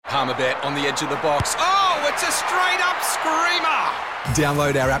Palmerbet on the edge of the box. Oh, it's a straight-up screamer!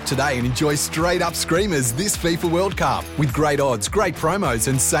 Download our app today and enjoy straight-up screamers this FIFA World Cup with great odds, great promos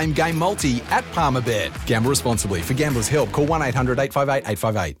and same-game multi at Palmerbet. Gamble responsibly. For Gamblers' Help, call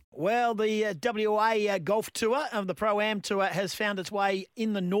 1-800-858-858. Well, the WA Golf Tour, the Pro-Am Tour, has found its way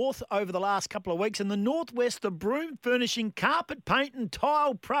in the north over the last couple of weeks. In the northwest, the Broome Furnishing Carpet Paint and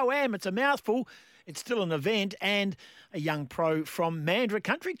Tile Pro-Am. It's a mouthful. It's still an event, and a young pro from Mandurah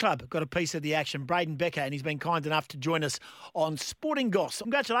Country Club got a piece of the action, Braden Becker, and he's been kind enough to join us on Sporting Goss.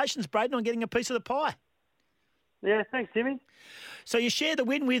 Congratulations, Braden, on getting a piece of the pie. Yeah, thanks, Timmy. So you share the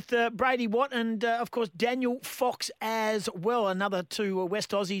win with Brady Watt and, of course, Daniel Fox as well, another two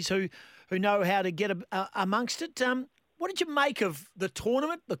West Aussies who know how to get amongst it. What did you make of the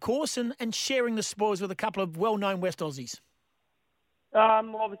tournament, the course, and sharing the spoils with a couple of well-known West Aussies?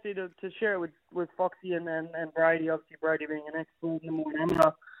 Obviously, to share it with Foxy and Brady, obviously Brady being an excellent number one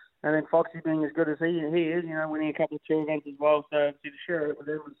amateur, and then Foxy being as good as he is, winning a couple of tour events as well. So obviously to share it with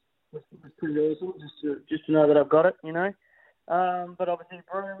them was pretty awesome, just to know that I've got it, But obviously,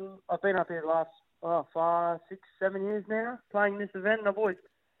 Broome, I've been up here the last 5, 6, 7 years now playing this event, and I've always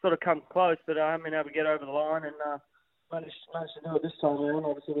sort of come close, but I haven't been able to get over the line and managed to do it this time around,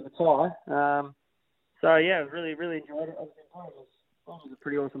 obviously with a tie. So yeah, really, really enjoyed it. Obviously, Broome is a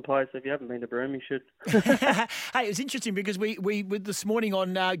pretty awesome place. If you haven't been to Broome, you should. Hey, it was interesting because we this morning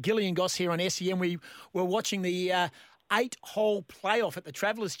on Gillian Goss here on SEM, we were watching the 8-hole playoff at the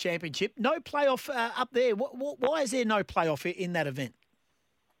Travellers Championship. No playoff up there. Why is there no playoff in that event?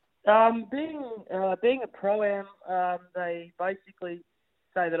 Being a pro-am, they basically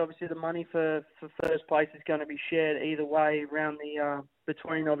say that obviously the money for first place is going to be shared either way around the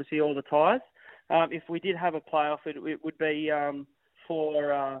between obviously all the ties. If we did have a playoff, it would be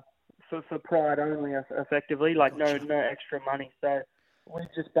for pride only, effectively, like no extra money. So we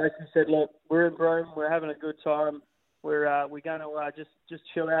just basically said, look, we're in Broome, we're having a good time. We're going to just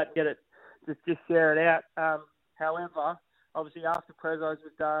chill out and get it, just share it out. However, obviously after Prezos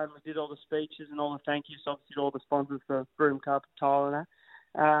was done, we did all the speeches and all the thank yous, obviously to all the sponsors for Broome Carpet Tile and that.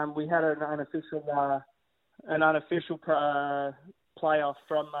 We had an unofficial playoff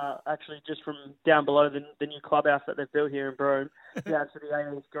from actually just from down below the new clubhouse that they've built here in Broome, down to the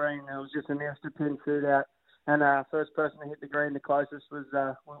 18th green. It was just announced a pin shootout, and first person to hit the green the closest was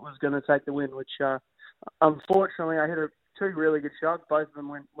going to take the win, which unfortunately I hit two really good shots. Both of them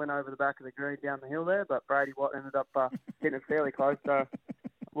went over the back of the green down the hill there, but Brady Watt ended up hitting it fairly close. So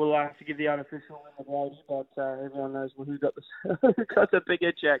we'll have to give the unofficial win to Brady, but everyone knows who got the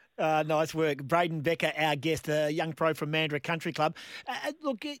bigger check. Nice work. Braden Becker, our guest, a young pro from Mandurah Country Club.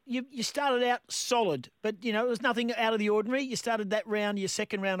 Look, you started out solid, but, it was nothing out of the ordinary. You started that round, your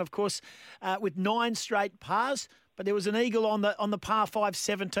second round, of course, with 9 straight pars, but there was an eagle on the par 5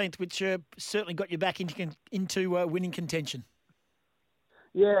 17th, which certainly got you back into winning contention.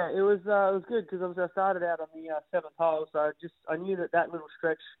 Yeah, it was good because obviously I started out on the 7th hole, so I knew that little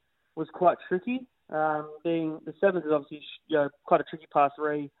stretch was quite tricky. Being the 7th is obviously quite a tricky par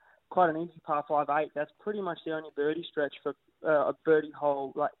 3, quite an easy par 5 8. That's pretty much the only birdie stretch for a birdie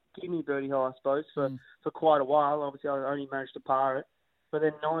hole, like gimme birdie hole, I suppose, for quite a while. Obviously I only managed to par it, but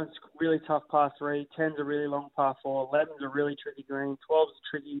then 9's really tough par 3, 10's a really long par 4, 11's a really tricky green, 12's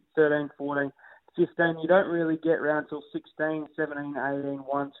tricky, 13, 14. 15, you don't really get around till 16, 17, 18,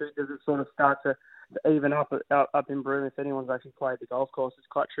 1, 2, does it sort of start to even up in Broome. If anyone's actually played the golf course, it's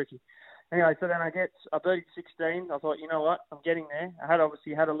quite tricky. Anyway, so then I birdied 16. I thought, you know what, I'm getting there. I had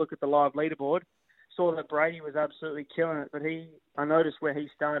a look at the live leaderboard, saw that Brady was absolutely killing it, but I noticed where he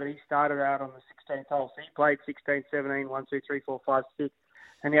started. He started out on the 16th hole, so he played 16, 17, 1, 2, 3, 4, 5, 6.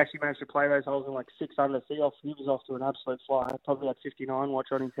 And he actually managed to play those holes in like 6 under. So he was off to an absolute fly. I probably had 59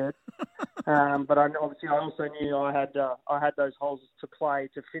 watch on his head. But I also knew I had those holes to play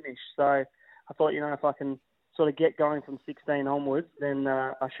to finish. So I thought, if I can sort of get going from 16 onwards, then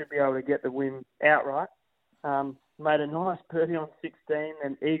I should be able to get the win outright. Made a nice birdie on 16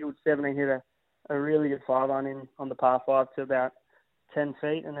 and eagled 17, hit a really good 5-iron in on the par 5 to about 10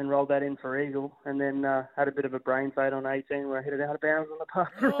 feet, and then rolled that in for eagle, and then had a bit of a brain fade on 18 where I hit it out of bounds on the par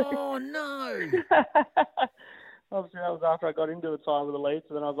 3. Oh, no. Obviously, that was after I got into a tie with the lead,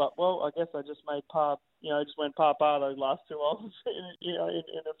 so then I was like, well, I guess I just made just went par those last 2 holes,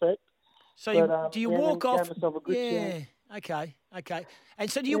 in effect. So do you walk off? Yeah. Okay.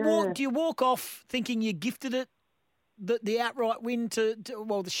 And so do you walk off thinking you gifted it the outright win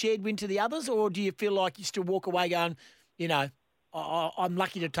the shared win to the others, or do you feel like you still walk away going, I'm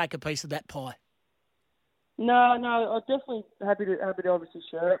lucky to take a piece of that pie? No, I'm definitely happy to obviously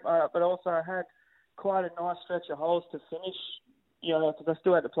share it, but also I had quite a nice stretch of holes to finish because I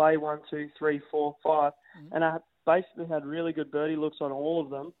still had to play 1, 2, 3, 4, 5, and I basically had really good birdie looks on all of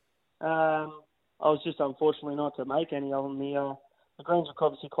them. I was just unfortunately not to make any of them. The greens were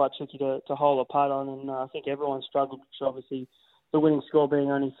obviously quite tricky to hole a putt on, and I think everyone struggled, which obviously the winning score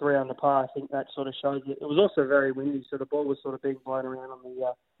being only 3 under par, I think that sort of shows it. It was also very windy, so the ball was sort of being blown around on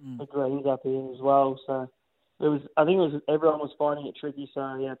the greens up here as well. So everyone was finding it tricky.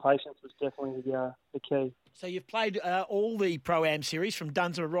 So yeah, patience was definitely the key. So you've played all the Pro-Am series from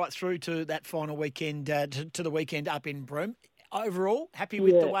Dunsmore right through to that final weekend, to the weekend up in Broome. Overall, happy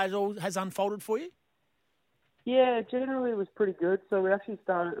with the way it all has unfolded for you? Yeah, generally it was pretty good. So we actually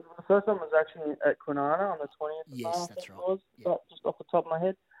started, the first one was actually at Kwinana on the 20th of March. Yes, that's right. Just off the top of my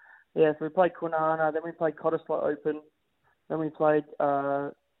head. Yeah, so we played Kwinana, then we played Cottesloe Open, then we played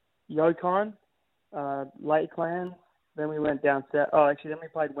Yokine, Lakeland, then we went down south. Then we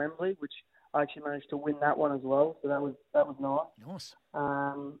played Wembley, which I actually managed to win that one as well. So that was nice. Nice.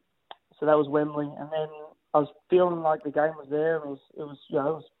 So that was Wembley, and then I was feeling like the game was there. It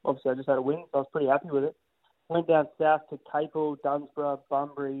was obviously I just had a win, so I was pretty happy with it. Went down south to Capel, Dunsborough,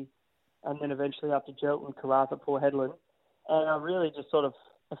 Bunbury, and then eventually up to Gelton, Karratha, Port Hedland. And I really just sort of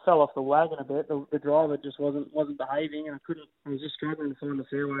fell off the wagon a bit. The driver just wasn't behaving, and I was just struggling to find the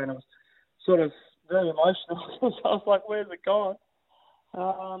fairway, and I was sort of very emotional because I was like, where's it gone?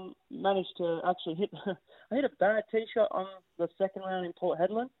 Managed to actually I hit a bad tee shot on the second round in Port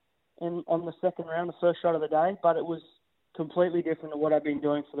Hedland, and on the second round, the first shot of the day, but it was completely different to what I've been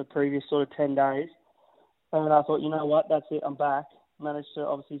doing for the previous sort of 10 days. And I thought, you know what, that's it, I'm back. Managed to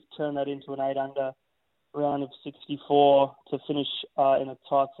obviously turn that into an 8 under round of 64 to finish in a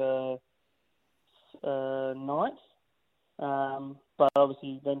tighter ninth. But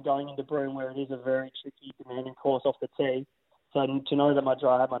obviously then going into Broome, where it is a very tricky, demanding course off the tee. So to know that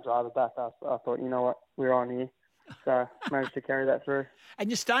I had my driver back, I thought, you know what, we're on here. So managed to carry that through. And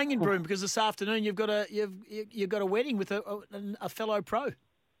you're staying in Broome because this afternoon you've got a wedding with a fellow pro.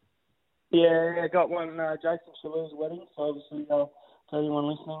 Yeah, I got one, Jason Shalhoub's wedding. So obviously, to anyone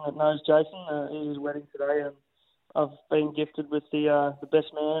listening that knows Jason, it is his wedding today, and I've been gifted with the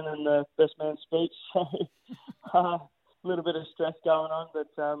best man and the best man speech. So a little bit of stress going on, but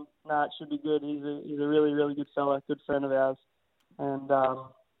it should be good. He's a really, really good fella, good friend of ours, and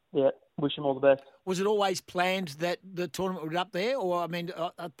wish him all the best. Was it always planned that the tournament would be up there? Or, I mean,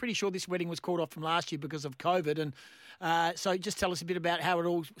 I'm pretty sure this wedding was called off from last year because of COVID. And so just tell us a bit about how it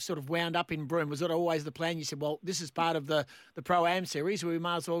all sort of wound up in Broome. Was it always the plan? You said, well, this is part of the Pro-Am series. We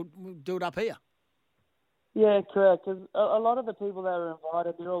might as well do it up here. Yeah, correct. 'Cause a lot of the people that were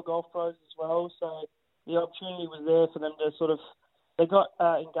invited, they're all golf pros as well. So the opportunity was there for them to sort of, they got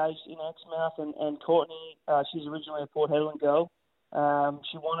engaged in Exmouth, and Courtney, she's originally a Port Hedland girl.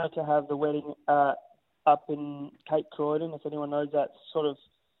 She wanted to have the wedding up in Cape Croydon, if anyone knows that sort of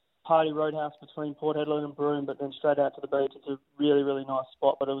party roadhouse between Port Hedland and Broome, but then straight out to the beach. It's a really, really nice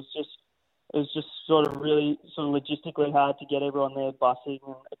spot, but it was just sort of really sort of logistically hard to get everyone there, busing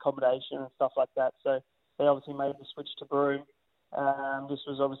and accommodation and stuff like that. So they obviously made the switch to Broome. This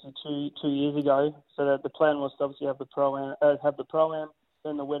was obviously two years ago. So the plan was to obviously have the Pro-Am,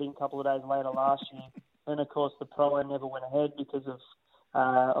 then the wedding a couple of days later last year. Then, of course, the Pro-Am never went ahead because of,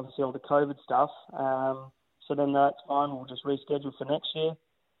 obviously, all the COVID stuff. So then that's fine. We'll just reschedule for next year.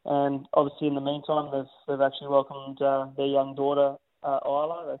 And obviously, in the meantime, they've actually welcomed their young daughter,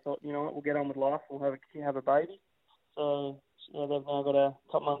 Isla. They thought, you know what, we'll get on with life. We'll have a baby. So they've now got a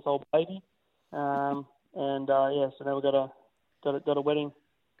couple-month-old baby. So now we've got a wedding.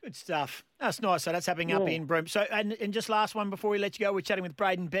 Good stuff. That's nice. So that's happening up in Broome. So and just last one before we let you go, we're chatting with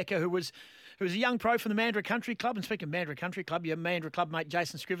Braden Becker, who was a young pro from the Mandurah Country Club. And speaking of Mandurah Country Club, your Mandurah Club mate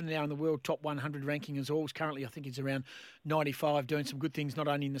Jason Scrivener now in the world top 100 ranking as always. Currently, I think he's around 95, doing some good things not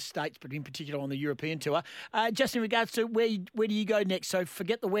only in the States but in particular on the European tour. Just in regards to where do you go next? So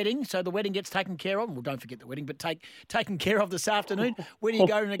forget the wedding. So the wedding gets taken care of. Well, don't forget the wedding, but taken care of this afternoon. Where do you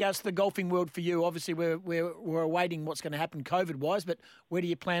go in regards to the golfing world for you? Obviously, we're awaiting what's going to happen COVID-wise, but where do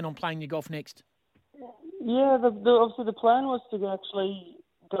you plan on playing your golf next? Yeah, obviously the plan was to actually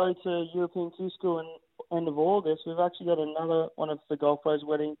go to European Q School in end of August. We've actually got another one of the golf pros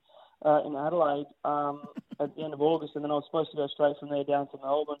wedding in Adelaide at the end of August, and then I was supposed to go straight from there down to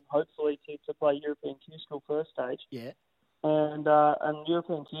Melbourne, hopefully to play European Q School first stage. Yeah. And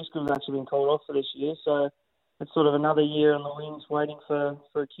European Q School has actually been called off for this year, so it's sort of another year on the wings waiting for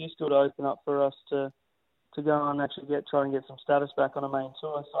a Q School to open up for us to go and actually try and get some status back on a main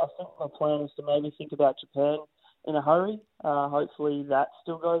tour. So I think my plan is to maybe think about Japan in a hurry. Hopefully that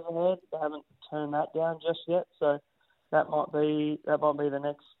still goes ahead. They haven't turned that down just yet, so that might be the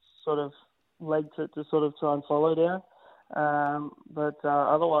next sort of leg to sort of try and follow down. But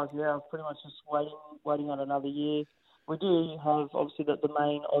otherwise, yeah, I was pretty much just waiting on another year. We do have, obviously, the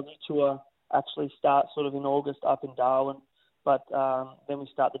main Aussie tour actually starts sort of in August up in Darwin, but then we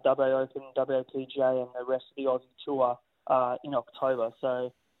start the WA Open, WAPGA, and the rest of the Aussie tour in October.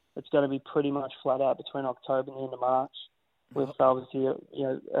 So it's going to be pretty much flat out between October and the end of March, with obviously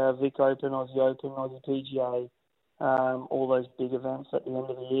Vic Open, Aussie PGA, all those big events at the end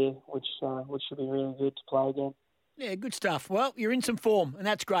of the year, which should be really good to play again. Yeah, good stuff. Well, you're in some form, and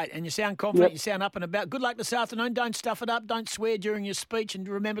that's great. And you sound confident, You sound up and about. Good luck this afternoon. Don't stuff it up. Don't swear during your speech. And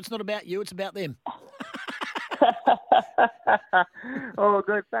remember, it's not about you, it's about them. Oh,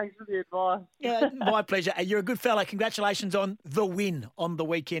 good. Thanks for the advice. Yeah, my pleasure. You're a good fella. Congratulations on the win on the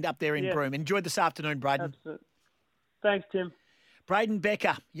weekend up there in Broome. Enjoy this afternoon, Braden. Absolutely. Thanks, Tim. Braden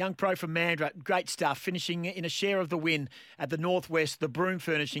Becker, young pro from Mandurah, great stuff, finishing in a share of the win at the Northwest, the Broome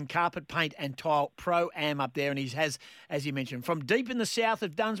Furnishing, Carpet Paint and Tile Pro-Am up there. And he has, as you mentioned, from deep in the south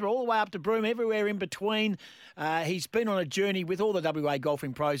of Dunsborough all the way up to Broome, everywhere in between. He's been on a journey with all the WA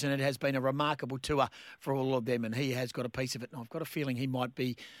golfing pros, and it has been a remarkable tour for all of them, and he has got a piece of it. And I've got a feeling he might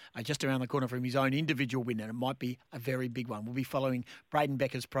be just around the corner from his own individual win, and it might be a very big one. We'll be following Braden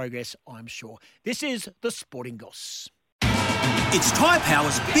Becker's progress, I'm sure. This is the Sporting Goss. It's Tyre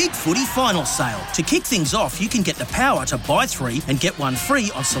Power's Big Footy Final Sale. To kick things off, you can get the power to buy 3 and get 1 free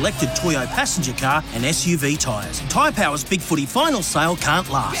on selected Toyo passenger car and SUV tyres. Tyre Power's Big Footy Final Sale can't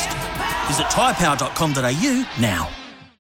last. Visit tyrepower.com.au now.